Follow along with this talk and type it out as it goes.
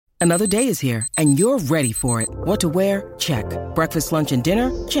Another day is here, and you're ready for it. What to wear? Check. Breakfast, lunch, and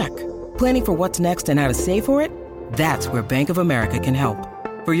dinner? Check. Planning for what's next and how to save for it? That's where Bank of America can help.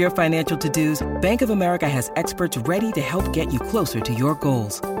 For your financial to-dos, Bank of America has experts ready to help get you closer to your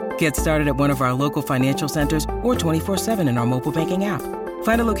goals. Get started at one of our local financial centers or 24/7 in our mobile banking app.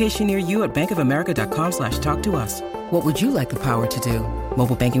 Find a location near you at bankofamerica.com/talktous. What would you like the power to do?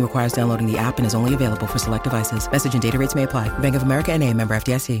 Mobile banking requires downloading the app and is only available for select devices. Message and data rates may apply. Bank of America N.A., member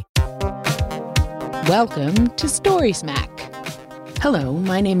FDIC. Welcome to Story Smack. Hello,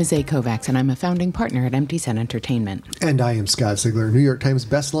 my name is A. Kovacs, and I'm a founding partner at Empty Set Entertainment. And I am Scott Sigler, New York Times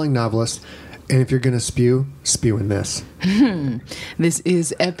bestselling novelist. And if you're going to spew in this. This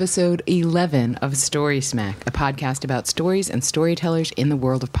is episode 11 of Story Smack, a podcast about stories and storytellers in the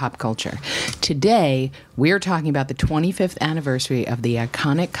world of pop culture. Today, we're talking about the 25th anniversary of the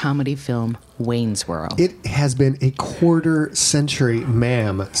iconic comedy film Wayne's World. It has been a quarter century,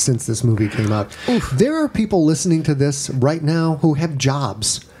 ma'am, since this movie came out. Oof. There are people listening to this right now who have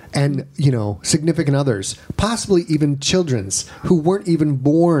jobs and, significant others, possibly even children's, who weren't even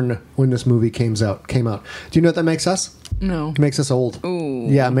born when this movie came out. Do you know what that makes us? No. It makes us old. Ooh.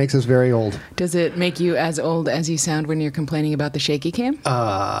 Yeah, it makes us very old. Does it make you as old as you sound when you're complaining about the shaky cam?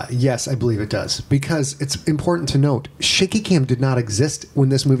 Yes, I believe it does. Because it's important to note, shaky cam did not exist when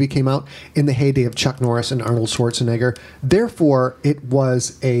this movie came out in the heyday of Chuck Norris and Arnold Schwarzenegger. Therefore, it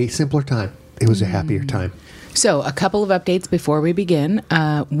was a simpler time. It was a happier time. So, a couple of updates before we begin.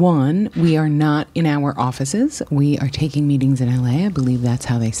 One, we are not in our offices. We are taking meetings in LA. I believe that's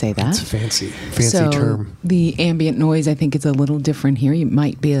how they say that. It's a fancy term. The ambient noise, I think, is a little different here. You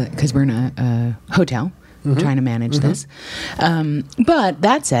might be, because we're in a hotel. Trying to manage this. But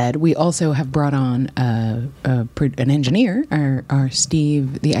that said, we also have brought on an engineer. Our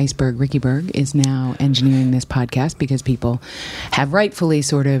Steve, the Iceberg, Ricky Berg, is now engineering this podcast because people have rightfully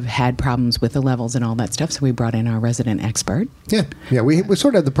sort of had problems with the levels and all that stuff. So we brought in our resident expert. Yeah. We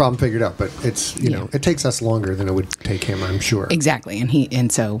sort of had the problem figured out, but it's, it takes us longer than it would take him, I'm sure. Exactly.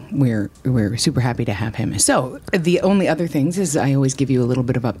 And so we're super happy to have him. So the only other things is I always give you a little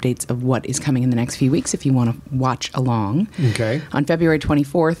bit of updates of what is coming in the next few weeks if you want to watch along. Okay. On February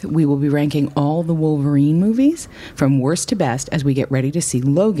 24th, we will be ranking all the Wolverine movies from worst to best as we get ready to see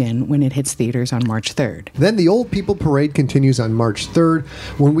Logan when it hits theaters on March 3rd. Then the Old People Parade continues on March 3rd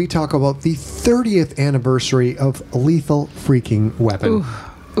when we talk about the 30th anniversary of Lethal Freaking Weapon. Ooh.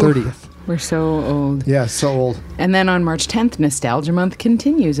 30th. We're so old. Yeah, so old. And then on March 10th, Nostalgia Month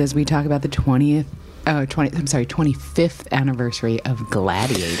continues as we talk about the 25th anniversary of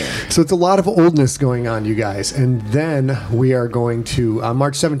Gladiator. So it's a lot of oldness going on, you guys. And then we are going to, on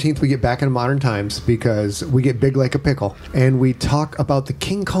March 17th, we get back into modern times because we get big like a pickle. And we talk about the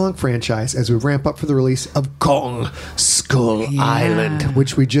King Kong franchise as we ramp up for the release of Kong Skull Island,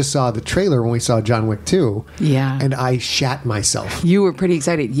 which we just saw the trailer when we saw John Wick 2. Yeah. And I shat myself. You were pretty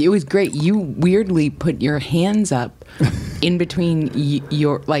excited. It was great. You weirdly put your hands up in between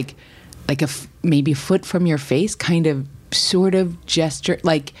your, like maybe a foot from your face, kind of sort of gesture,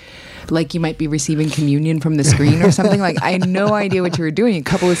 like you might be receiving communion from the screen or something. Like, I had no idea what you were doing. A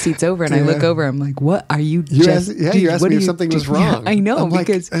couple of seats over, and I look over, I'm like, what are you you asked me if something was wrong. Yeah, I know,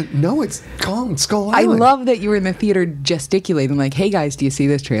 because... no, it's Kong Skull Island. I love that you were in the theater gesticulating, like, hey guys, do you see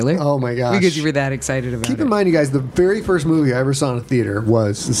this trailer? Oh my gosh. Because you were that excited about it. Keep in mind, you guys, the very first movie I ever saw in a theater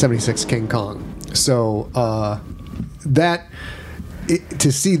was the 76 King Kong. So,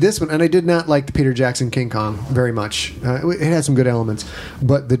 to see this one, and I did not like the Peter Jackson King Kong very much. It had some good elements,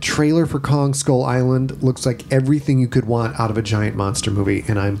 but the trailer for Kong Skull Island looks like everything you could want out of a giant monster movie,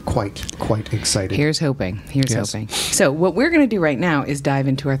 and I'm quite excited. Here's hoping. Hoping. So what we're going to do right now is dive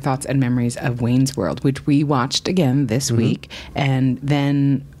into our thoughts and memories of Wayne's World, which we watched again this week, and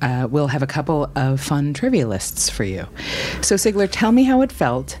then we'll have a couple of fun trivia lists for you. So Sigler, tell me how it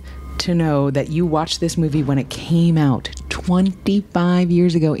felt to know that you watched this movie when it came out 25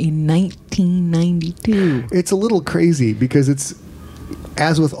 years ago in 1992. It's a little crazy because it's,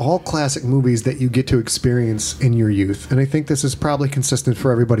 as with all classic movies that you get to experience in your youth, and I think this is probably consistent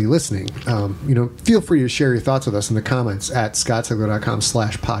for everybody listening, feel free to share your thoughts with us in the comments at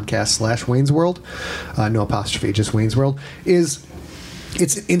scottsigler.com/podcast/Wayne's World. No apostrophe, just Wayne's World. It's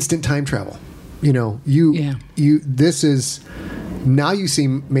an instant time travel. This is... Now you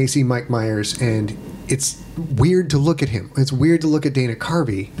may see Mike Myers, and it's weird to look at him. It's weird to look at Dana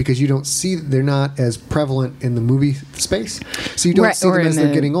Carvey because you don't see, they're not as prevalent in the movie space. So you don't see them as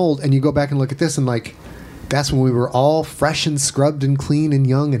they're getting old, and you go back and look at this and like, that's when we were all fresh and scrubbed and clean and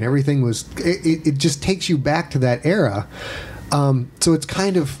young and everything was, it just takes you back to that era. So it's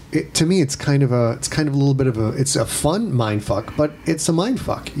kind of to me, it's kind of a little bit of it's a fun mind fuck, but it's a mind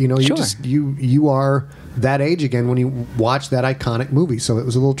fuck. You know, Sure. you are that age again when you watch that iconic movie. So it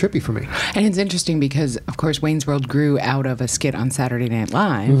was a little trippy for me. And it's interesting because, of course, Wayne's World grew out of a skit on Saturday Night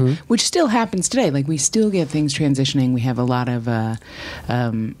Live, which still happens today. Like, we still get things transitioning. We have a lot of,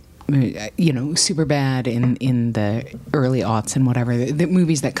 Superbad in the early aughts and whatever. The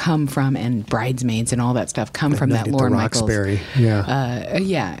movies that come from, and Bridesmaids and all that stuff come from that Lorne Michaels. Roxbury.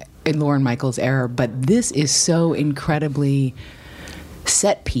 In Lorne Michaels era. But this is so incredibly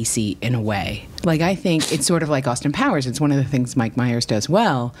set piecey in a way. Like, I think it's sort of like Austin Powers. It's one of the things Mike Myers does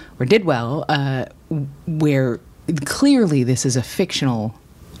well, or did well, where clearly this is a fictional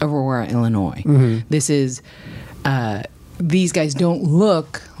Aurora, Illinois. This is these guys don't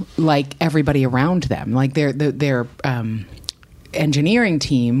look like everybody around them. Like their engineering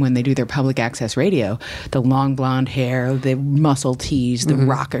team, when they do their public access radio, the long blonde hair, the muscle tees, the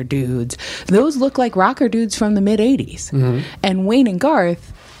rocker dudes, those look like rocker dudes from the mid 80s. And Wayne and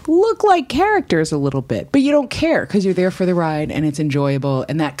Garth look like characters a little bit, but you don't care because you're there for the ride and it's enjoyable.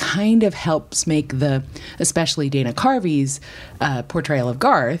 And that kind of helps make especially Dana Carvey's portrayal of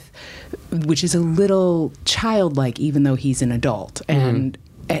Garth, which is a little childlike, even though he's an adult, and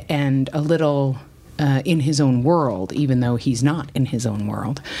a little in his own world, even though he's not in his own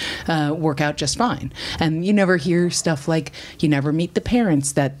world, work out just fine. And you never hear stuff like, you never meet the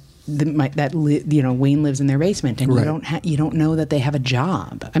parents Wayne lives in their basement, and you don't know that they have a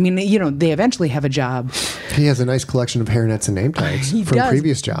job. I mean, they eventually have a job. He has a nice collection of hairnets and name tags from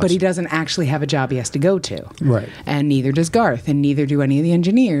previous jobs, but he doesn't actually have a job he has to go to. Right. And neither does Garth, and neither do any of the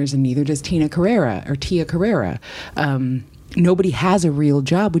engineers, and neither does Tia Carrera. Nobody has a real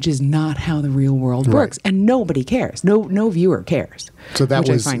job, which is not how the real world works, and nobody cares. No viewer cares. So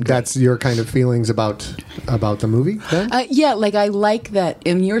that's your kind of feelings about the movie, then? Yeah, like I like that,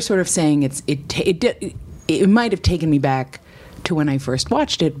 and you're sort of saying it might have taken me back to when I first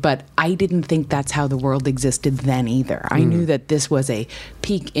watched it, but I didn't think that's how the world existed then either. I knew that this was a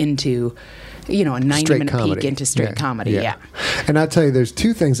peek into, a 90-minute peek into straight comedy. Yeah. And I'll tell you, there's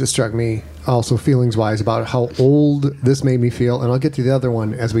two things that struck me also feelings-wise about how old this made me feel, and I'll get to the other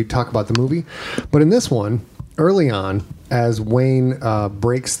one as we talk about the movie. But in this one, early on, as Wayne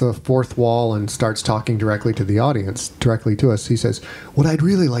breaks the fourth wall and starts talking directly to the audience, directly to us, he says, "What I'd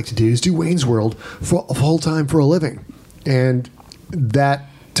really like to do is do Wayne's World full time for a living." And that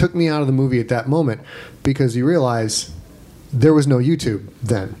took me out of the movie at that moment, because you realize there was no YouTube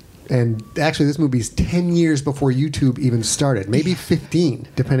then. And actually, this movie's 10 years before YouTube even started, maybe 15,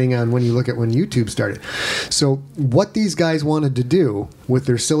 depending on when you look at when YouTube started. So what these guys wanted to do with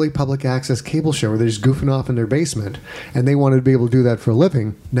their silly public access cable show, where they're just goofing off in their basement, and they wanted to be able to do that for a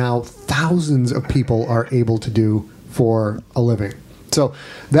living, now thousands of people are able to do for a living. So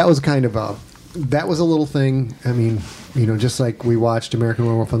that was that was a little thing. I mean, just like we watched American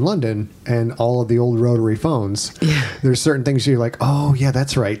Werewolf in London and all of the old rotary phones, there's certain things you're like, oh, yeah,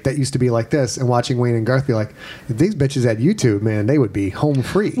 that's right. That used to be like this. And watching Wayne and Garth be like, if these bitches had YouTube, man, they would be home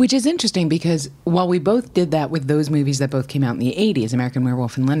free. Which is interesting, because while we both did that with those movies that both came out in the 80s, American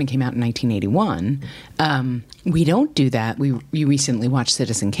Werewolf in London came out in 1981, we don't do that. We recently watched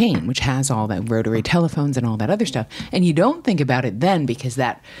Citizen Kane, which has all that rotary telephones and all that other stuff. And you don't think about it then, because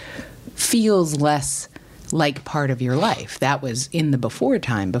that feels less like part of your life. That was in the before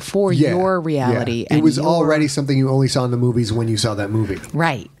time, before your reality. Yeah. It was already something you only saw in the movies when you saw that movie.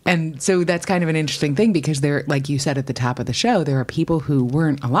 Right. And so that's kind of an interesting thing, because there, like you said at the top of the show, there are people who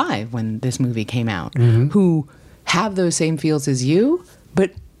weren't alive when this movie came out, who have those same feels as you,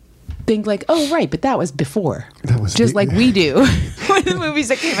 but think like, oh, right, but that was before. That was just like we do with the movies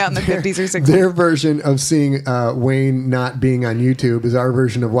that came out in the 50s or 60s. Their version of seeing Wayne not being on YouTube is our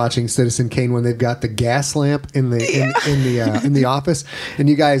version of watching Citizen Kane when they've got the gas lamp in the office. And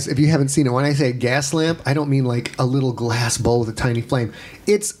you guys, if you haven't seen it, when I say a gas lamp, I don't mean like a little glass bowl with a tiny flame.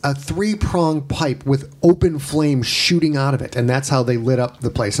 It's a 3-pronged pipe with open flame shooting out of it, and that's how they lit up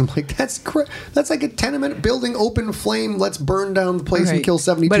the place. I'm like, that's like a tenement building, open flame. Let's burn down the place and kill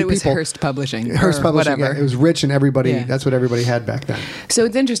 72 people. But it was Hearst Publishing. Hearst Publishing. Whatever. Yeah, it was rich, and everybody. Yeah. That's what everybody had back then. So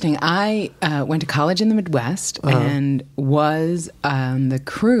it's interesting. I went to college in the Midwest and was on the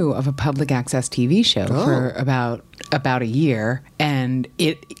crew of a public access TV show for about a year, and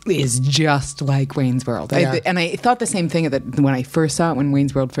it is just like Wayne's World. Yeah. I thought the same thing that when I first saw it, when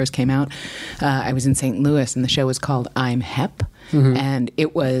Wayne's World first came out. I was in St. Louis, and the show was called I'm Hep. and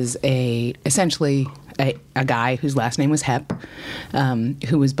it was essentially a guy whose last name was Hep,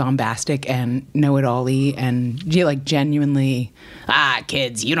 who was bombastic and know-it-all-y and genuinely,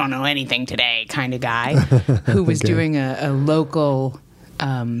 kids, you don't know anything today kind of guy, who was doing a local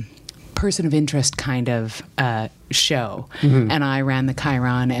person of interest kind of show. And I ran the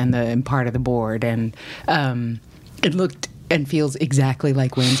Chiron and part of the board, and it looked and feels exactly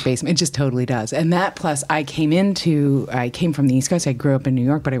like Wayne's Basement. It just totally does. And that plus I came from the East Coast. I grew up in New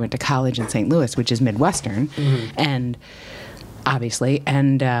York, but I went to college in St. Louis, which is Midwestern. And obviously,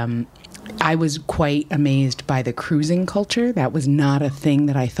 I was quite amazed by the cruising culture. That was not a thing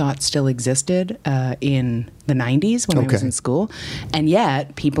that I thought still existed in the 90s when I was in school. And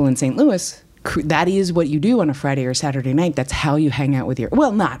yet, people in St. Louis, that is what you do on a Friday or Saturday night. That's how you hang out with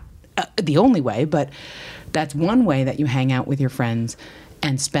not the only way, but that's one way that you hang out with your friends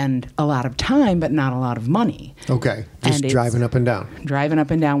and spend a lot of time, but not a lot of money. Okay. Just driving up and down. Driving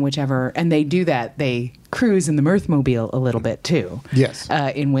up and down, whichever. And they do that. They cruise in the Mirthmobile a little bit, too. Yes.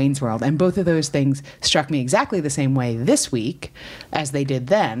 In Wayne's World. And both of those things struck me exactly the same way this week as they did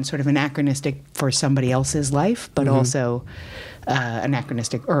then. Sort of anachronistic for somebody else's life, but also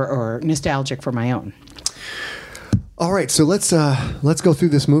anachronistic or nostalgic for my own. All right. So let's go through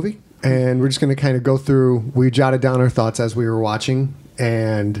this movie. And we're just going to kind of go through. We jotted down our thoughts as we were watching.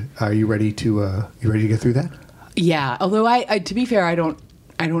 And are you ready to get through that? Yeah. Although I to be fair, I don't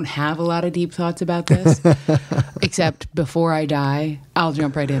have a lot of deep thoughts about this, except before I die, I'll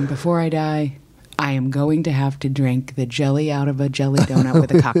jump right in. Before I die, I am going to have to drink the jelly out of a jelly donut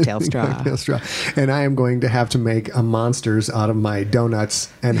with a cocktail straw. And I am going to have to make a monsters out of my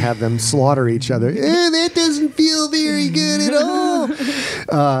donuts and have them slaughter each other. That doesn't feel very good at all.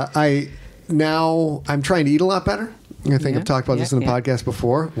 I'm trying to eat a lot better. I think I've talked about this in the podcast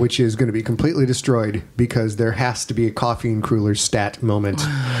before, which is going to be completely destroyed because there has to be a coffee and cruller stat moment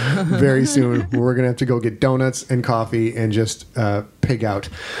very soon. We're going to have to go get donuts and coffee and just pig out.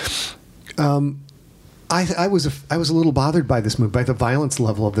 I was a little bothered by this movie, by the violence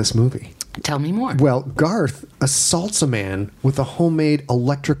level of this movie. Tell me more. Well, Garth assaults a man with a homemade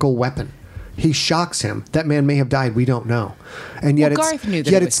electrical weapon. He shocks him. That man may have died. We don't know. And yet Garth knew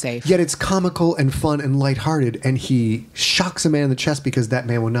that it was safe. Yet it's comical and fun and lighthearted. And he shocks a man in the chest because that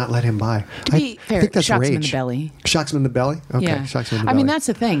man would not let him by. To be fair, I think that's shocks rage. him in the belly. Shocks him in the belly? Okay, yeah. Shocks him in the belly. I mean, that's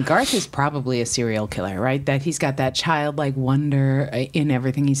the thing. Garth is probably a serial killer, right? That he's got that childlike wonder in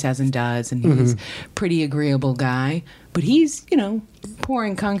everything he says and does. And he's a pretty agreeable guy. But he's,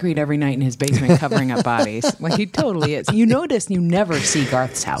 pouring concrete every night in his basement, covering up bodies. Like he totally is. You notice you never see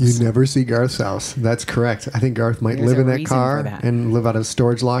Garth's house. You never see Garth's house. That's correct. I think Garth might live in that car and live out of a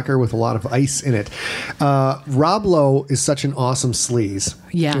storage locker with a lot of ice in it. Rob Lowe is such an awesome sleaze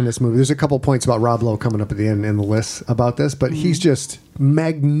in this movie. There's a couple points about Rob Lowe coming up at the end in the list about this, but he's just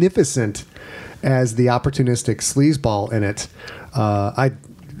magnificent as the opportunistic sleazeball in it.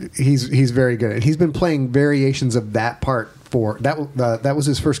 He's very good. He's been playing variations of that part for that was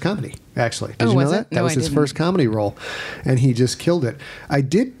his first comedy, actually. Did you know that? That was his first comedy role, and he just killed it. I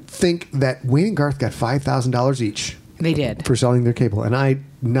did think that Wayne and Garth got $5,000 each. They did. For selling their cable. And I,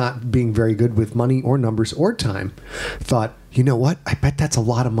 not being very good with money or numbers or time, thought, you know what? I bet that's a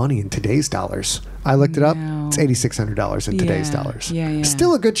lot of money in today's dollars. I looked it up. It's $8,600 in today's dollars. Yeah.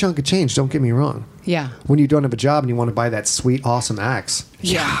 Still a good chunk of change, don't get me wrong. Yeah. When you don't have a job and you want to buy that sweet, awesome axe.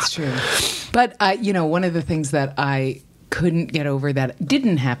 Yeah, it's true. But, one of the things that I couldn't get over that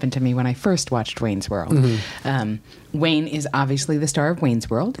didn't happen to me when I first watched Wayne's World. Wayne is obviously the star of Wayne's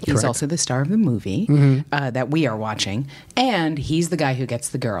World. He's Correct. also the star of the movie that we are watching. And he's the guy who gets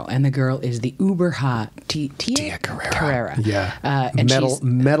the girl. And the girl is the uber hot Tia Carrera. Yeah. And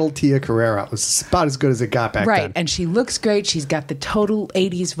metal Tia Carrera. It was about as good as it got back then. Right. And she looks great. She's got the total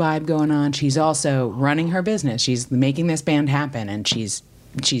 80s vibe going on. She's also running her business. She's making this band happen. And she's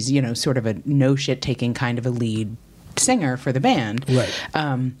sort of a no shit taking kind of a lead singer for the band.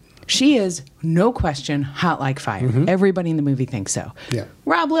 Right. She is, no question, hot like fire. Everybody in the movie thinks so. Yeah.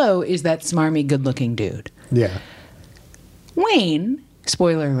 Rob Lowe is that smarmy, good-looking dude. Yeah. Wayne,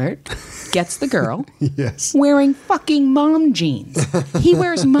 spoiler alert, gets the girl Yes. wearing fucking mom jeans. He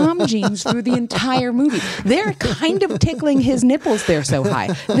wears mom jeans through the entire movie. They're kind of tickling his nipples. They're so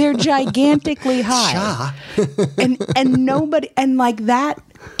high. They're gigantically high. and nobody, and like that,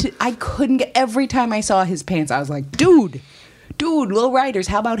 I couldn't get, every time I saw his pants, I was like, dude, low riders,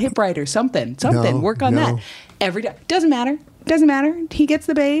 how about hip riders? Something, work on that. Every time. Doesn't matter. He gets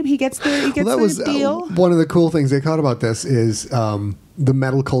the babe. He gets the deal. One of the cool things they thought about this is the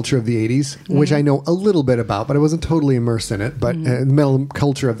metal culture of the 80s, which I know a little bit about, but I wasn't totally immersed in it. But the metal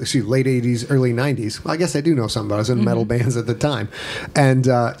culture of the late 80s, early 90s, well, I guess I do know something about it. I was in metal bands at the time. And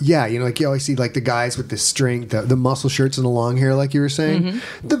yeah, you know, like you always see like the guys with the string, the muscle shirts and the long hair, like you were saying.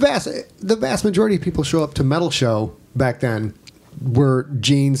 The vast majority of people show up to metal show back then were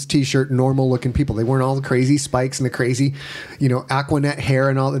jeans, t-shirt, normal looking people. They weren't all the crazy spikes and the crazy, you know, Aquanet hair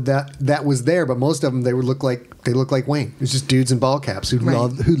and all that was there. But most of them, they look like Wayne. It's just dudes in ball caps who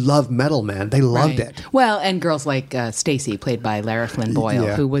loved metal, man. They loved it. Well, and girls like Stacy, played by Lara Flynn Boyle,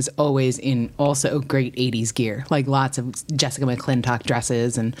 who was always in also great 80s gear, like lots of Jessica McClintock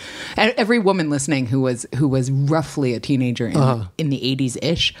dresses, and every woman listening who was roughly a teenager in the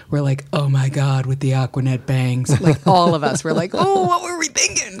 80s-ish were like, oh my God, with the Aquanet bangs. Like all of us were like, oh, what were we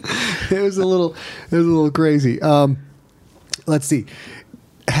thinking? It was a little crazy. Let's see.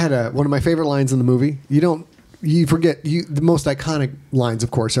 I had one of my favorite lines in the movie. You forget the most iconic lines,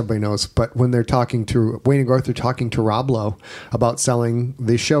 of course, everybody knows. But when they're talking to Wayne and Garth, are talking to Rob Lowe about selling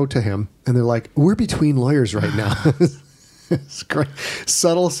the show to him, and they're like, "We're between lawyers right now." It's great,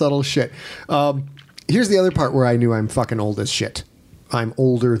 subtle shit. Here's the other part where I knew I'm fucking old as shit. I'm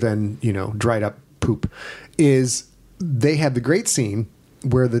older than dried up poop. Is they have the great scene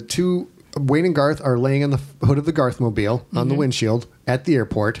where the two Wayne and Garth are laying on the hood of the Garthmobile on the windshield at the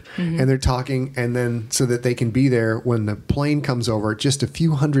airport, and they're talking, and then so that they can be there when the plane comes over just a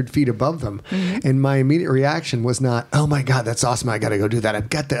few hundred feet above them. And my immediate reaction was not, oh my God, that's awesome, I got to go do that. I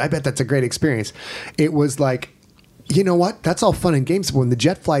bet that's a great experience. It was like, you know what? That's all fun and games. But when the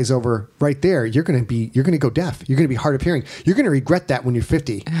jet flies over right there, you're going to go deaf. You're going to be hard of hearing. You're going to regret that when you're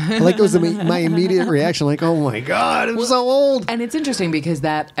 50. Like it was my immediate reaction. Like, oh my God, I'm so old. And it's interesting because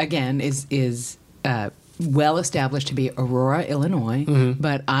that again is well established to be Aurora, Illinois.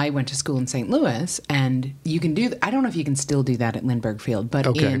 But I went to school in St. Louis, and you can do. I don't know if you can still do that at Lindbergh Field, but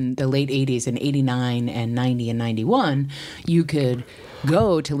in the late 80s, in 89 and 90 and 91, you could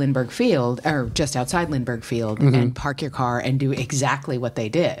go to Lindbergh Field, or just outside Lindbergh Field, and park your car and do exactly what they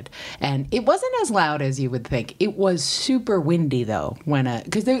did. And it wasn't as loud as you would think. It was super windy, though,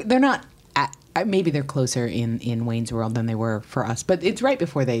 because they're not, maybe they're closer in Wayne's World than they were for us, but it's right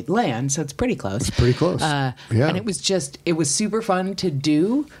before they land, so it's pretty close. It's pretty close. Yeah. And it was super fun to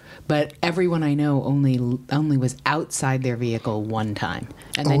do, but everyone I know only was outside their vehicle one time.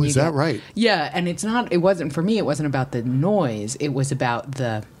 And then is that right? Yeah, and it wasn't for me, it wasn't about the noise, it was about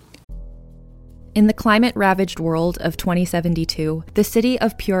the... In the climate-ravaged world of 2072, the city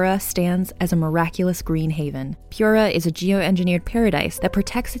of Pura stands as a miraculous green haven. Pura is a geoengineered paradise that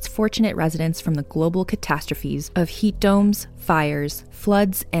protects its fortunate residents from the global catastrophes of heat domes, fires,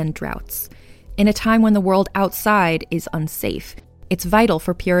 floods, and droughts. In a time when the world outside is unsafe, it's vital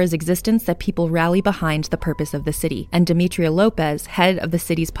for Pura's existence that people rally behind the purpose of the city, and Demetria Lopez, head of the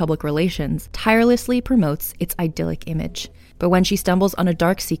city's public relations, tirelessly promotes its idyllic image. But when she stumbles on a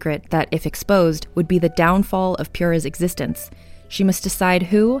dark secret that, if exposed, would be the downfall of Pura's existence, she must decide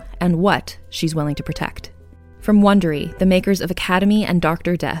who and what she's willing to protect. From Wondery, the makers of Academy and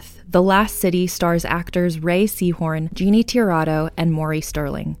Dr. Death, The Last City stars actors Ray Seahorn, Jeannie Tirado, and Maury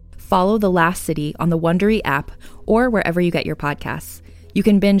Sterling. Follow The Last City on the Wondery app or wherever you get your podcasts. You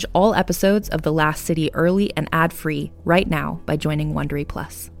can binge all episodes of The Last City early and ad-free right now by joining Wondery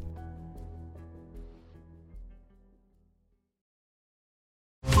Plus.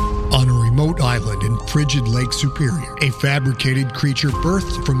 On a remote island in frigid Lake Superior, a fabricated creature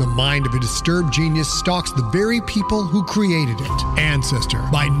birthed from the mind of a disturbed genius stalks the very people who created it. Ancestor,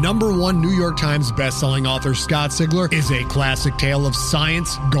 by #1 New York Times bestselling author Scott Sigler, is a classic tale of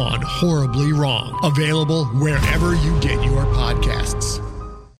science gone horribly wrong. Available wherever you get your podcasts.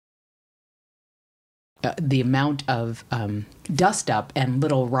 The amount of dust up and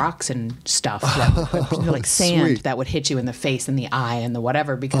little rocks and stuff, like sand, Sweet. that would hit you in the face and the eye and the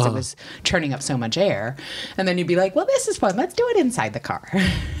whatever, because it was churning up so much air. And then you'd be like, well, this is fun. Let's do it inside the car.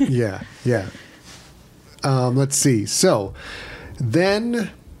 Yeah. Let's see. So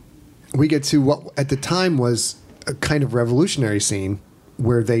then we get to what at the time was a kind of revolutionary scene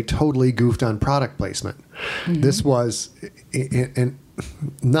where they totally goofed on product placement. This was, and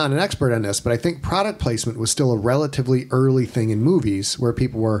not an expert on this, but I think product placement was still a relatively early thing in movies where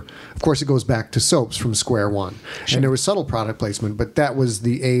people were, of course, it goes back to soaps from square one. Sure. And there was subtle product placement, but that was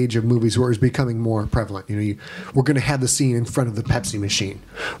the age of movies where it was becoming more prevalent. We're going to have the scene in front of the Pepsi machine.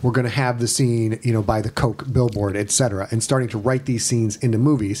 We're going to have the scene, by the Coke billboard, etc., and starting to write these scenes into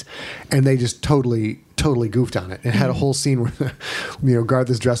movies. And they just totally totally goofed on it. It had a whole scene where, Garth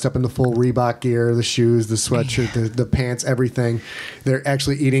is dressed up in the full Reebok gear, the shoes, the sweatshirt, the pants, everything. They're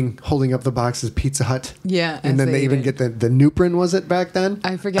actually holding up the boxes, Pizza Hut. Yeah. And then they even get the Nuprin, was it back then?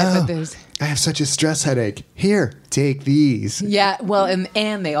 I forget, but there's... I have such a stress headache. Here, take these. Yeah, well,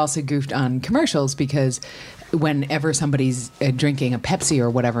 and they also goofed on commercials because whenever somebody's drinking a Pepsi or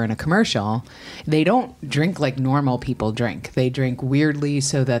whatever in a commercial, they don't drink like normal people drink. They drink weirdly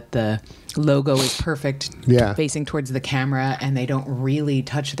so that the logo is perfect, facing towards the camera, and they don't really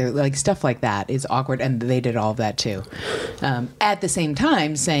touch their, like, stuff like that is awkward, and they did all of that too. At the same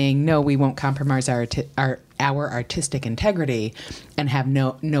time, saying, no, we won't compromise our artistic integrity and have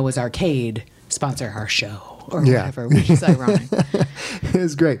Noah's Arcade sponsor our show or whatever, which is ironic.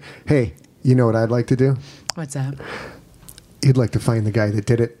 It's great. Hey, you know what I'd like to do? What's that? You'd like to find the guy that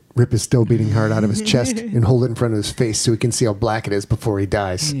did it, rip his still beating heart out of his chest, and hold it in front of his face so he can see how black it is before he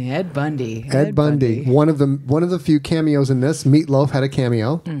dies. Yeah, Ed Bundy. Ed Bundy. One of the few cameos in this. Meatloaf had a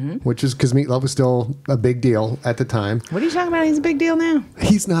cameo, which is because Meatloaf was still a big deal at the time. What are you talking about? He's a big deal now.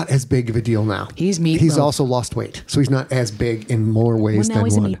 He's not as big of a deal now. He's Meatloaf. He's also lost weight, so he's not as big in more ways now than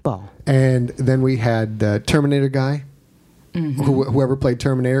he's one. a meatball. And then we had the Terminator guy. Whoever played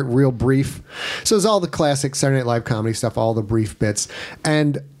Terminator, real brief. So it's all the classic Saturday Night Live comedy stuff, all the brief bits.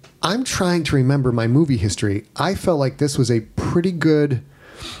 And I'm trying to remember my movie history. I felt like this was a pretty good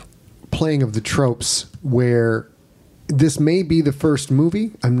playing of the tropes where this may be the first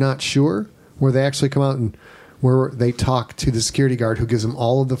movie, I'm not sure, where they actually come out and where they talk to the security guard who gives them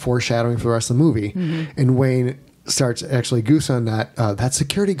all of the foreshadowing for the rest of the movie. And Wayne starts actually goose on that. That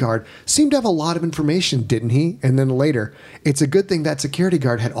security guard seemed to have a lot of information, didn't he? And then later, it's a good thing that security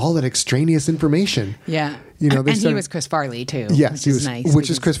guard had all that extraneous information. Yeah. He was Chris Farley too. Yes, which is nice. Which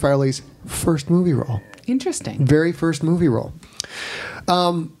is Chris Farley's first movie role. Interesting. Very first movie role.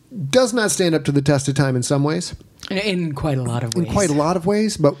 Does not stand up to the test of time in some ways. In quite a lot of ways. In quite a lot of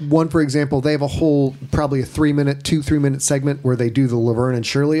ways. But one, for example, they have a whole, probably a 3 minute segment where they do the Laverne and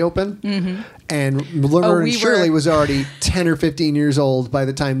Shirley Open. And Laverne and Shirley was already 10 or 15 years old by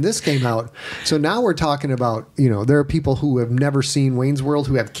the time this came out. So now we're talking about, there are people who have never seen Wayne's World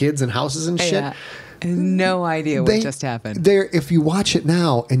who have kids and houses and shit. Yeah. No idea what just happened. If you watch it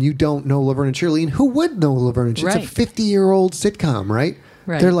now and you don't know Laverne and Shirley, and who would know Laverne and Shirley? Right. It's a 50-year-old sitcom, right?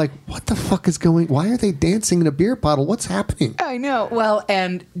 Right. They're like, what the fuck is going? Why are they dancing in a beer bottle? What's happening? I know. Well,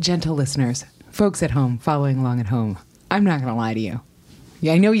 and gentle listeners, folks at home, following along at home, I'm not going to lie to you.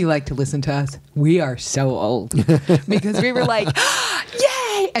 Yeah, I know you like to listen to us. We are so old because we were like,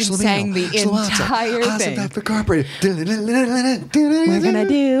 yay, and sang the entire thing. We're going to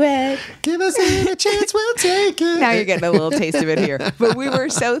do it. Give us a chance, we'll take it. Now you're getting a little taste of it here. But we were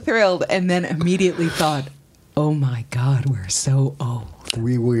so thrilled and then immediately thought, oh my God, we're so old.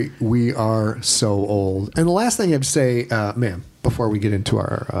 We are so old. And the last thing I have to say, ma'am, before we get into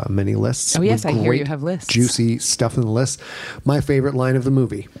our mini lists. Oh, yes, I hear you have lists. Juicy stuff in the list. My favorite line of the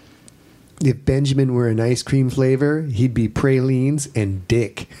movie. If Benjamin were an ice cream flavor, he'd be pralines and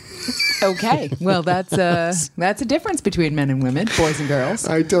dick. Okay. Well, that's a difference between men and women, boys and girls.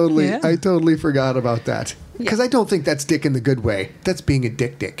 I totally forgot about that. Because I don't think that's dick in the good way. That's being a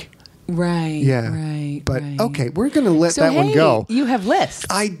dick. Right. Yeah. Right. But right. okay, we're going to let that one go. You have lists.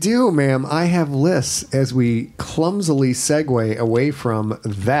 I do, ma'am. I have lists as we clumsily segue away from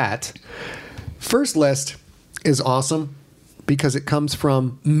that. First list is awesome because it comes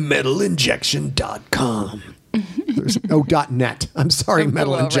from metalinjection.com. .net. I'm sorry,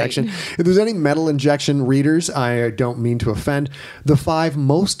 Metal Injection. Right. If there's any Metal Injection readers, I don't mean to offend. The 5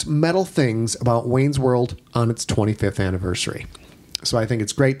 most metal things about Wayne's World on its 25th anniversary. So I think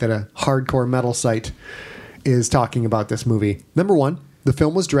it's great that a hardcore metal site is talking about this movie. Number 1, the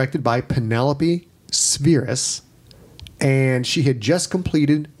film was directed by Penelope Spheris, and she had just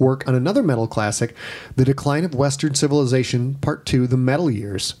completed work on another metal classic, The Decline of Western Civilization, Part 2, The Metal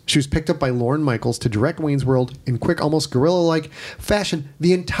Years. She was picked up by Lorne Michaels to direct Wayne's World in quick, almost guerrilla-like fashion.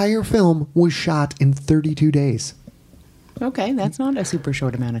 The entire film was shot in 32 days. Okay, that's not a super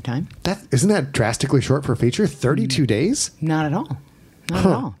short amount of time. Isn't that drastically short for a feature? 32 days? Not at all. Not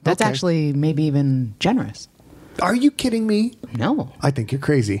at all. That's actually maybe even generous. Are you kidding me? No. I think you're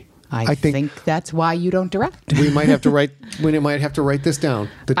crazy. I think that's why you don't direct. We might have to write this down.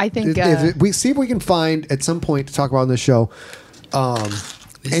 I think we see if we can find at some point to talk about on this show.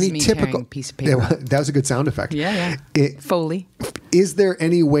 Any typical piece of paper. That was a good sound effect. Yeah. Foley. Is there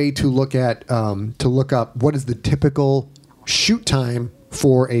any way to look up what is the typical shoot time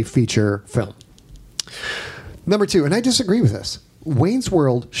for a feature film? Number 2, and I disagree with this. Wayne's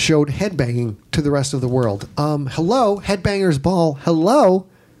World showed headbanging to the rest of the world. Hello, Headbangers Ball. Hello.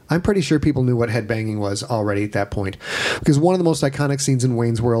 I'm pretty sure people knew what headbanging was already at that point. Because one of the most iconic scenes in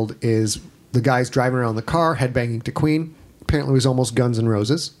Wayne's World is the guys driving around the car, headbanging to Queen. Apparently it was almost Guns N'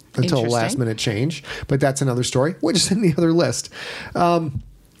 Roses until a last minute change. But that's another story, which is in the other list.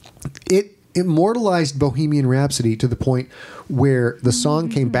 It immortalized Bohemian Rhapsody to the point where the song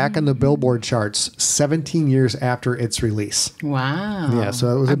came back on the Billboard charts 17 years after its release. Wow. Yeah,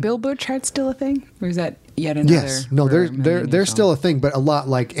 so it was Are Billboard charts still a thing? Or is that yet another? Yes. No, they're still a thing, but a lot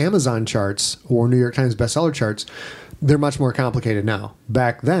like Amazon charts or New York Times bestseller charts, they're much more complicated now.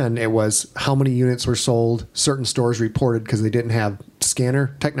 Back then, it was how many units were sold. Certain stores reported because they didn't have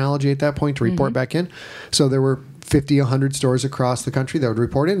scanner technology at that point to report back in. So there were 50, 100 stores across the country that would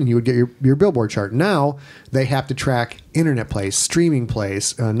report it, and you would get your Billboard chart. Now, they have to track internet plays, streaming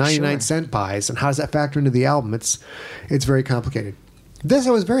plays, 99-cent buys, and how does that factor into the album? It's very complicated. This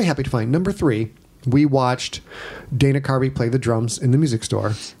I was very happy to find. Number 3, we watched Dana Carvey play the drums in the music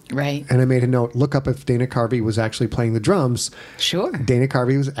store. Right. And I made a note, look up if Dana Carvey was actually playing the drums. Sure. Dana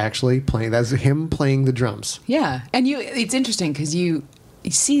Carvey was actually playing. That's him playing the drums. Yeah. And it's interesting because you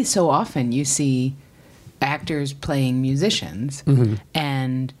see so often, you see actors playing musicians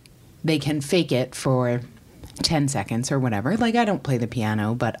and they can fake it for 10 seconds or whatever. Like, I don't play the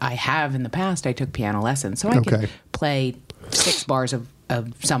piano, but I have in the past. I took piano lessons. So I could play 6 bars of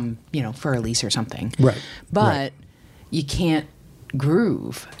some, Fur Elise or something. Right. But you can't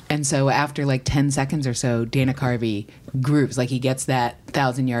groove. And so after like 10 seconds or so, Dana Carvey grooves. Like, he gets that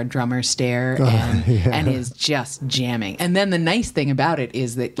 1,000-yard drummer stare and is just jamming. And then the nice thing about it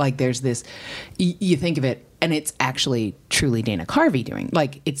is that, like, there's this, you think of it, and it's actually truly Dana Carvey doing.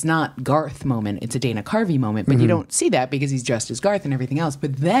 Like, it's not Garth moment, it's a Dana Carvey moment, but you don't see that because he's dressed as Garth and everything else.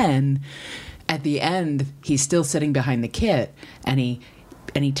 But then at the end, he's still sitting behind the kit, and he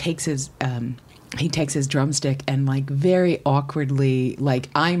takes his drumstick and, like, very awkwardly, like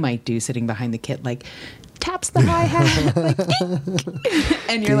I might do sitting behind the kit, like taps the hi-hat, like,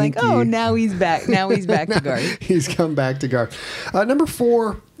 and you're like, oh, now he's back. Now he's back to Garth. He's come back to Garth. Number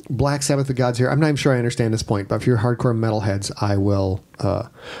 4, Black Sabbath, The Gods Here. I'm not even sure I understand this point, but if you're hardcore metalheads, I will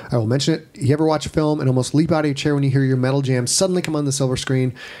mention it. You ever watch a film and almost leap out of your chair when you hear your metal jam suddenly come on the silver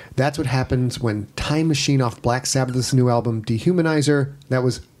screen? That's what happens when Time Machine off Black Sabbath's new album, Dehumanizer. That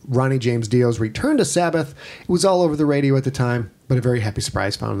was Ronnie James Dio's return to Sabbath. It was all over the radio at the time, but a very happy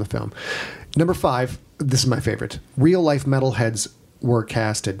surprise found in the film. Number 5, this is my favorite. Real life metalheads were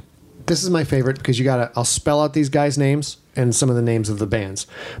casted. This is my favorite because I'll spell out these guys' names and some of the names of the bands,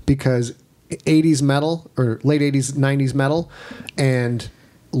 because 80s metal or late 80s, 90s metal and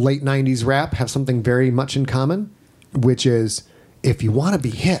late 90s rap have something very much in common, which is, if you want to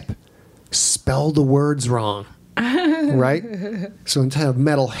be hip, spell the words wrong. Right? So instead of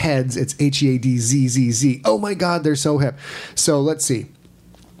metal heads, it's HEADZZZ. Oh my God, they're so hip. So let's see.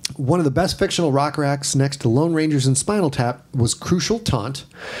 One of the best fictional rock acts next to Lone Rangers and Spinal Tap was Crucial Taunt.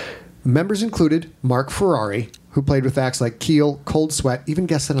 Members included Mark Ferrari, who played with acts like Keel, Cold Sweat, even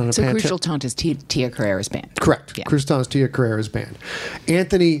guested on a So Crucial Taunt is Tia Carrera's band. Correct. Yeah. Crucial Taunt is Tia Carrera's band.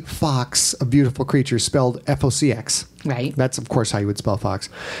 Anthony Fox, A Beautiful Creature, spelled F-O-C-X. Right. That's, of course, how you would spell Fox.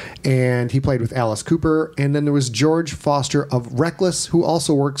 And he played with Alice Cooper. And then there was George Foster of Reckless, who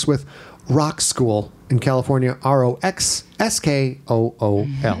also works with Rock School in California,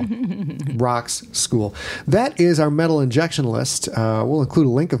 ROXSKOOL. Rocks School. That is our metal injection list. We'll include a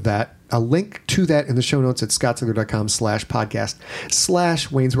link to that in the show notes at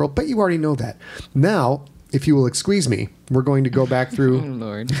scottzigler.com/podcast/Wayne's World. But you already know that. Now, if you will excuse me, we're going to go back through. Oh,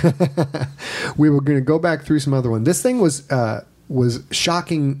 Lord. We were going to go back through some other one. This thing was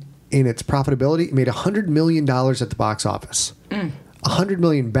shocking in its profitability. It made $100 million at the box office. $100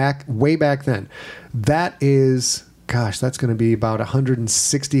 million way back then. That is, gosh, that's going to be about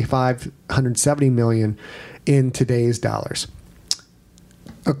 170 million in today's dollars.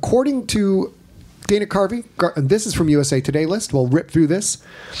 According to Dana Carvey, and this is from USA Today list. We'll rip through this.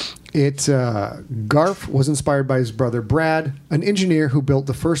 Garth was inspired by his brother Brad, an engineer who built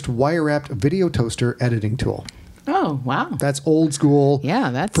the first wire-wrapped video toaster editing tool. Oh, wow. That's old school. Yeah,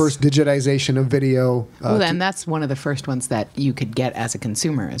 that's first digitization of video. And that's one of the first ones that you could get as a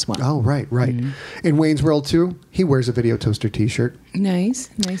consumer as well. Oh, right. Mm-hmm. In Wayne's World 2, he wears a video toaster t-shirt. Nice.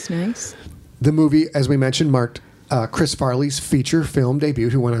 The movie, as we mentioned, marked Chris Farley's feature film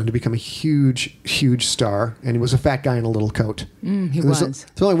debut, who went on to become a huge, huge star, and he was a fat guy in a little coat. He was. There's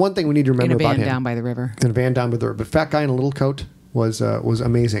only one thing we need to remember about him. In a van down by the river. In a van down by the river. But fat guy in a little coat was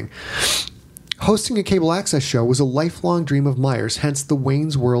amazing. Hosting a cable access show was a lifelong dream of Myers, hence the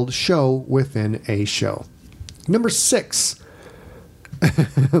Wayne's World show within a show. Number 6,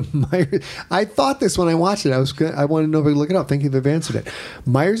 I thought this when I watched it. I wanted to know if I could look it up. Thank you, they've answered it.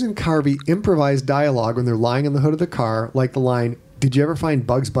 Myers and Carvey improvise dialogue when they're lying on the hood of the car, like the line, "Did you ever find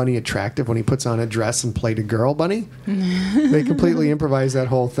Bugs Bunny attractive when he puts on a dress and played a girl bunny?" They completely improvise that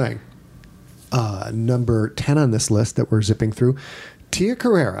whole thing. Number 10 on this list that we're zipping through, Tia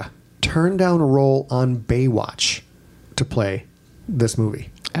Carrere turned down a role on Baywatch to play this movie.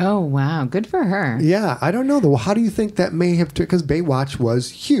 Oh, wow. Good for her. Yeah, I don't know, though. How do you think that may have... Because Baywatch was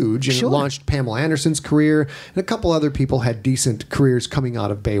huge, and Sure. it launched Pamela Anderson's career, and a couple other people had decent careers coming out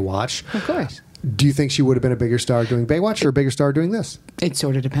of Baywatch. Of course. Do you think she would have been a bigger star doing Baywatch or a bigger star doing this? It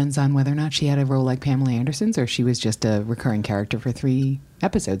sort of depends on whether or not she had a role like Pamela Anderson's or she was just a recurring character for 3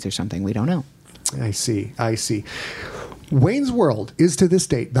 episodes or something. We don't know. I see. Wayne's World is to this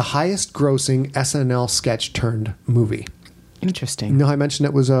date the highest grossing SNL sketch turned movie. Interesting. You know how I mentioned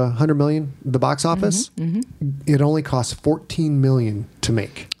it was $100 million at the box office? It only cost $14 million to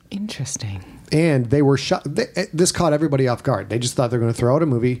make. Interesting. And they were shot. This caught everybody off guard. They just thought they're going to throw out a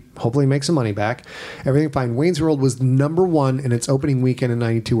movie, hopefully make some money back. Everything fine. Wayne's World was number 1 in its opening weekend in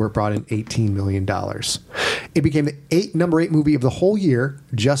 92, where it brought in $18 million. It became the number 8 movie of the whole year,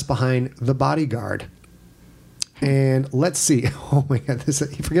 just behind The Bodyguard. And let's see. Oh my God,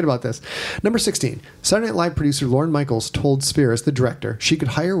 forget about this. Number 16. Saturday Night Live producer Lorne Michaels told Spheris, the director, she could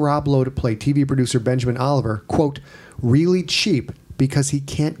hire Rob Lowe to play TV producer Benjamin Oliver, quote, really cheap because he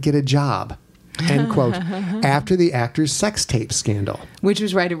can't get a job, end quote, after the actor's sex tape scandal. Which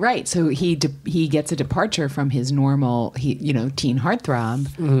was right. So he gets a departure from his normal, teen heartthrob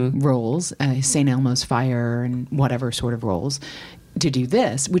roles, St. Elmo's Fire and whatever sort of roles, to do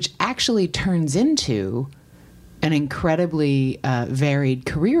this, which actually turns into an incredibly varied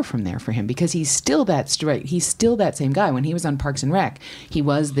career from there for him, because he's still that straight. He's still that same guy. When he was on Parks and Rec, he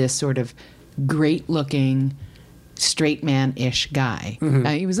was this sort of great-looking, straight man-ish guy.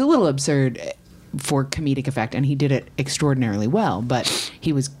 He was a little absurd for comedic effect, and he did it extraordinarily well. But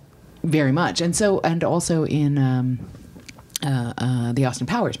he was very much, and also in the Austin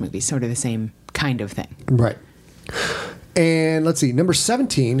Powers movies, sort of the same kind of thing. Right. And let's see, number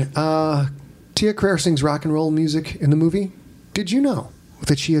 17. Tia Carrere sings rock and roll music in the movie. Did you know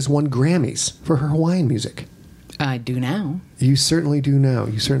that she has won Grammys for her Hawaiian music? I do now. You certainly do now.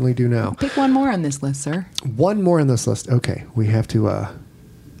 Pick one more on this list, sir. One more on this list. Okay, we have to...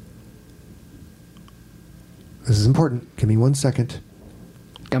 This is important. Give me 1 second.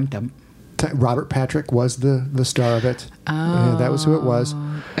 Dum-dum. Robert Patrick was the star of it. That was who it was.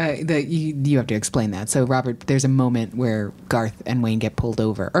 You have to explain that. So, Robert, there's a moment where Garth and Wayne get pulled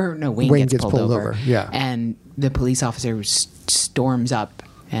over. Or, no, Wayne gets pulled over. Yeah. And the police officer storms up,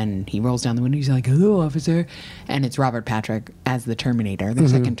 and he rolls down the window. He's like, hello, officer. And it's Robert Patrick as the Terminator, the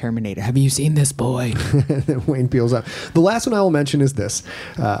second Terminator. Have you seen this boy? Wayne peels up. The last one I will mention is this.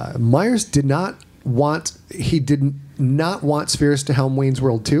 Myers did not want Spheris to helm Wayne's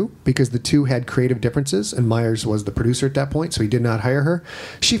World 2 because the two had creative differences, and Myers was the producer at that point, so he did not hire her.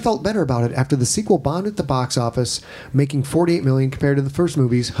 She felt better about it after the sequel bombed at the box office, making $48 million compared to the first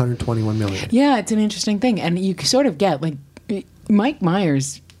movie's $121 million. Yeah, it's an interesting thing, and you sort of get, like, Mike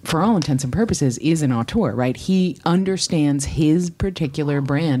Myers, for all intents and purposes, is an auteur, right? He understands his particular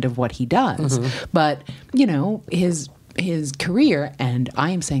brand of what he does, but, his career, and I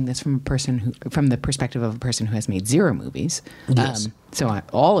am saying this from the perspective of a person who has made 0 movies. Yes.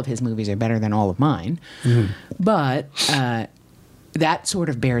 All of his movies are better than all of mine. But that sort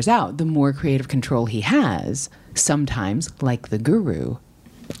of bears out. The more creative control he has, sometimes, like The Guru,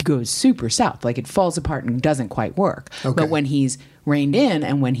 goes super south. Like, it falls apart and doesn't quite work. Okay. But when he's reined in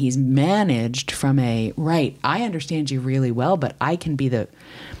and when he's managed from I understand you really well, but I can be the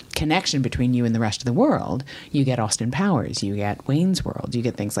connection between you and the rest of the world. You get Austin Powers, you get Wayne's World, you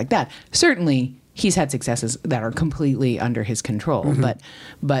get things like that. Certainly, he's had successes that are completely under his control,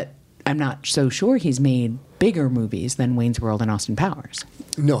 but I'm not so sure he's made bigger movies than Wayne's World and Austin Powers.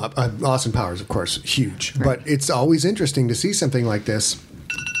 No, Austin Powers, of course, huge. Right. But it's always interesting to see something like this.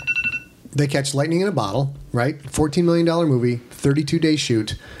 They catch lightning in a bottle, right? $14 million movie, 32-day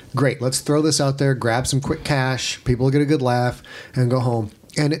shoot. Great, let's throw this out there, grab some quick cash, people will get a good laugh, and go home.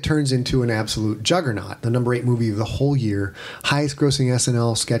 And it turns into an absolute juggernaut, the number 8 movie of the whole year, highest grossing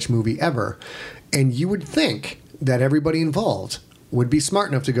SNL sketch movie ever. And you would think that everybody involved would be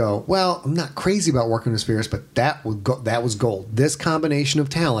smart enough to go, well, I'm not crazy about working with Spheris, but that was gold. This combination of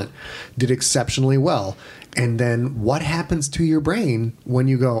talent did exceptionally well. And then what happens to your brain when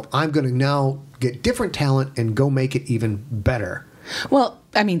you go, I'm going to now get different talent and go make it even better? Well,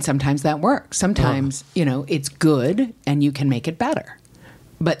 I mean, sometimes that works. Sometimes, it's good and you can make it better.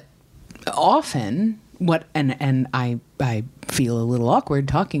 But often and I feel a little awkward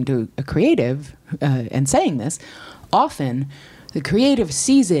talking to a creative and saying this. Often, the creative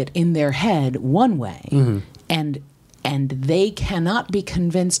sees it in their head one way, and they cannot be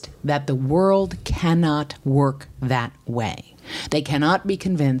convinced that the world cannot work that way. They cannot be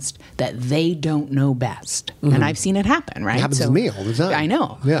convinced that they don't know best. And I've seen it happen, right? It happens to me all the time. I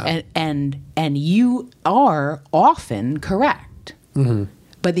know. Yeah. And you are often correct.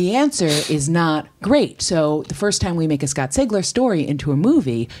 But the answer is not great. So the first time we make a Scott Sigler story into a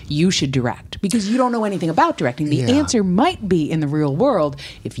movie, you should direct, because you don't know anything about directing. The answer might be in the real world.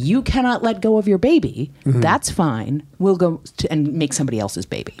 If you cannot let go of your baby, that's fine. We'll go and make somebody else's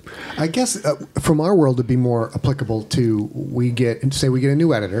baby. I guess from our world, it'd be more applicable to we get a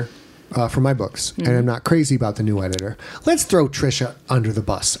new editor for my books, and I'm not crazy about the new editor. Let's throw Trisha under the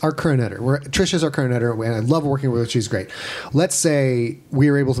bus, our current editor. Trisha's our current editor, and I love working with her. She's great. Let's say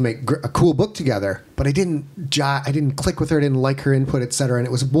we were able to make a cool book together, but I didn't click with her, I didn't like her input, etc., and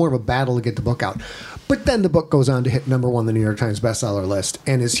it was more of a battle to get the book out. But then the book goes on to hit #1 on the New York Times bestseller list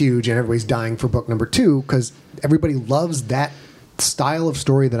and is huge, and everybody's dying for book number 2 because everybody loves that style of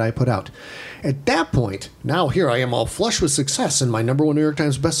story that I put out. At that point, now here I am all flush with success and my #1 New York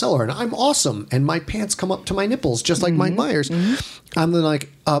Times bestseller, and I'm awesome, and my pants come up to my nipples just like Mike Myers. I'm then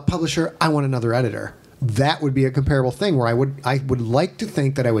like, publisher, I want another editor. That would be a comparable thing where I would like to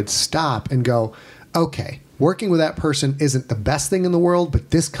think that I would stop and go, okay, working with that person isn't the best thing in the world,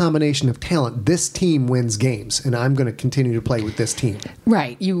 but this combination of talent, this team wins games, and I'm going to continue to play with this team.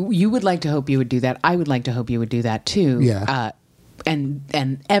 Right. You would like to hope you would do that. I would like to hope you would do that too. Yeah.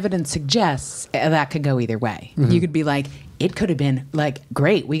 And evidence suggests that could go either way. You could be like, it could have been like,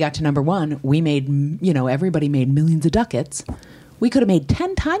 great, we got to #1. We made, everybody made millions of ducats. We could have made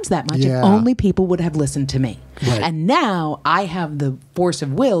 10 times that much if only people would have listened to me. Right. And now I have the force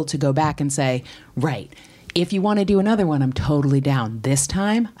of will to go back and say, right, if you want to do another one, I'm totally down. This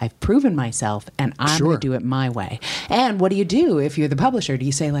time, I've proven myself, and I'm going to do it my way. And what do you do if you're the publisher? Do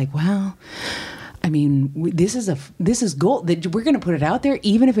you say like, well, I mean, this is gold. We're going to put it out there.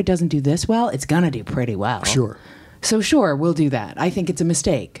 Even if it doesn't do this well, it's going to do pretty well. Sure. So sure, we'll do that. I think it's a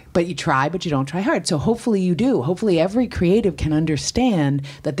mistake. But you try, but you don't try hard. So hopefully you do. Hopefully every creative can understand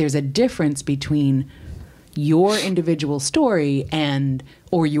that there's a difference between your individual story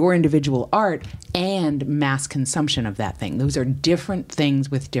or your individual art and mass consumption of that thing. Those are different things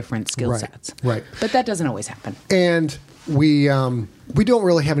with different skill sets. Right. But that doesn't always happen. And we don't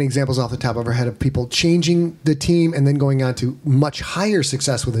really have any examples off the top of our head of people changing the team and then going on to much higher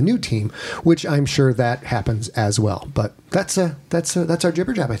success with a new team, which I'm sure that happens as well. But that's our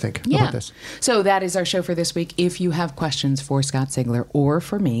jibber jab, I think, about this. So that is our show for this week. If you have questions for Scott Sigler or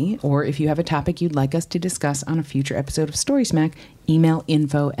for me, or if you have a topic you'd like us to discuss on a future episode of Story Smack, email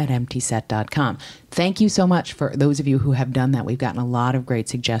info@emptyset.com. Thank you so much for those of you who have done that. We've gotten a lot of great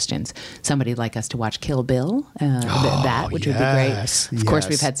suggestions. Somebody'd like us to watch Kill Bill, which would be great. Of course,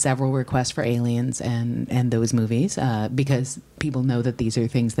 we've had several requests for Aliens and those movies because people know that these are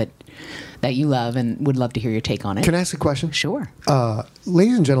things that you love and would love to hear your take on it. Can I ask a question? Sure.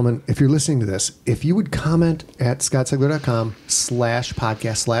 Ladies and gentlemen, if you're listening to this, if you would comment at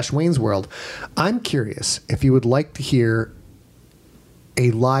scottsigler.com/podcast/Wayne's World, I'm curious if you would like to hear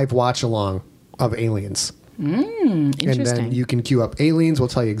a live watch along of Aliens. Interesting. And then you can queue up Aliens. We'll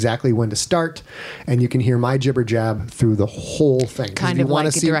tell you exactly when to start, and you can hear my jibber jab through the whole thing. Kind of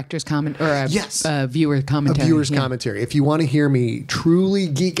like a director's comment or a viewer commentary. A viewer's commentary. If you want to hear me truly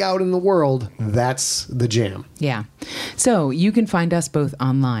geek out in the world, that's the jam. Yeah. So you can find us both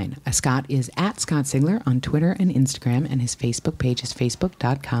online. Scott is at Scott Sigler on Twitter and Instagram, and his Facebook page is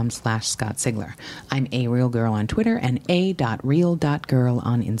facebook.com/Scott Sigler. I'm A Real Girl on Twitter and a.real.girl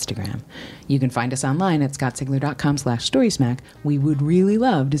on Instagram. You can find us online at scottsigler.com/storysmack. We would really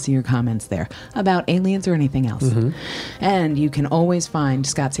love to see your comments there about aliens or anything else. And you can always find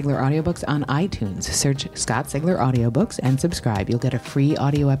Scott Sigler audiobooks on iTunes. Search Scott Sigler audiobooks and subscribe. You'll get a free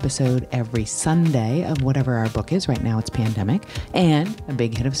audio episode every Sunday of whatever our book is. Right now it's Pandemic, and a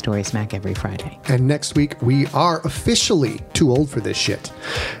big hit of Story Smack every Friday. And next week we are officially too old for this shit.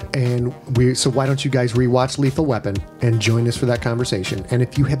 And so why don't you guys rewatch Lethal Weapon and join us for that conversation? And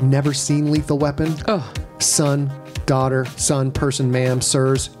if you have never seen Lethal Weapon, son, daughter, son, person, ma'am,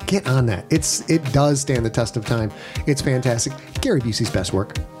 sirs, get on that. It does stand the test of time. It's fantastic. Gary Busey's best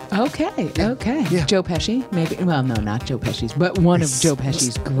work. Okay. Yeah. Joe Pesci, maybe. Well, no, not Joe Pesci's, but one of Joe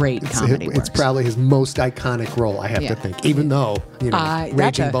Pesci's great comedy works. It's probably his most iconic role, I have to think. Even though,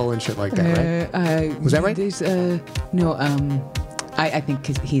 Raging Bull and shit like that, right? Was that right? I think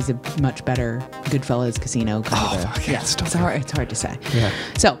he's a much better Goodfellas Casino kind of. It's hard to say. Yeah.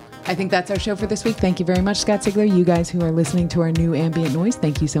 So I think that's our show for this week. Thank you very much, Scott Sigler. You guys who are listening to our new ambient noise,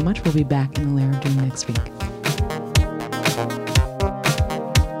 thank you so much. We'll be back in the Lair of Doom next week.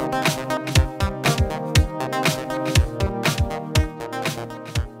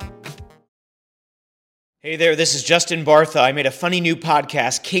 Hey there, this is Justin Bartha. I made a funny new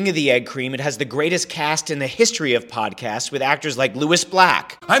podcast, King of the Egg Cream. It has the greatest cast in the history of podcasts with actors like Louis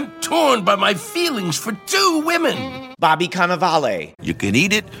Black. I'm torn by my feelings for two women. Bobby Cannavale. You can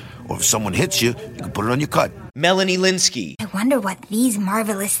eat it, or if someone hits you, you can put it on your cut. Melanie Linsky. I wonder what these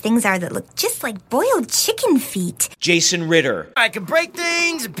marvelous things are that look just like boiled chicken feet. Jason Ritter. I can break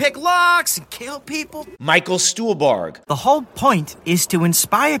things and pick locks and kill people. Michael Stuhlbarg. The whole point is to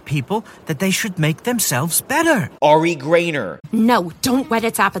inspire people that they should make themselves better. Ari Grainer. No, don't whet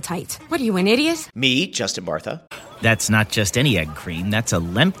its appetite. What are you, an idiot? Me, Justin Bartha. That's not just any egg cream, that's a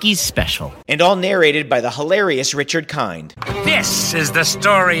Lemke's special. And all narrated by the hilarious Richard Kind. This is the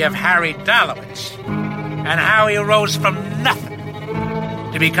story of Harry Dalowitz and how he rose from nothing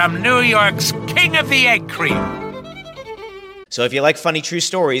to become New York's King of the Egg Cream. So if you like funny true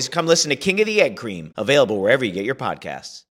stories, come listen to King of the Egg Cream, available wherever you get your podcasts.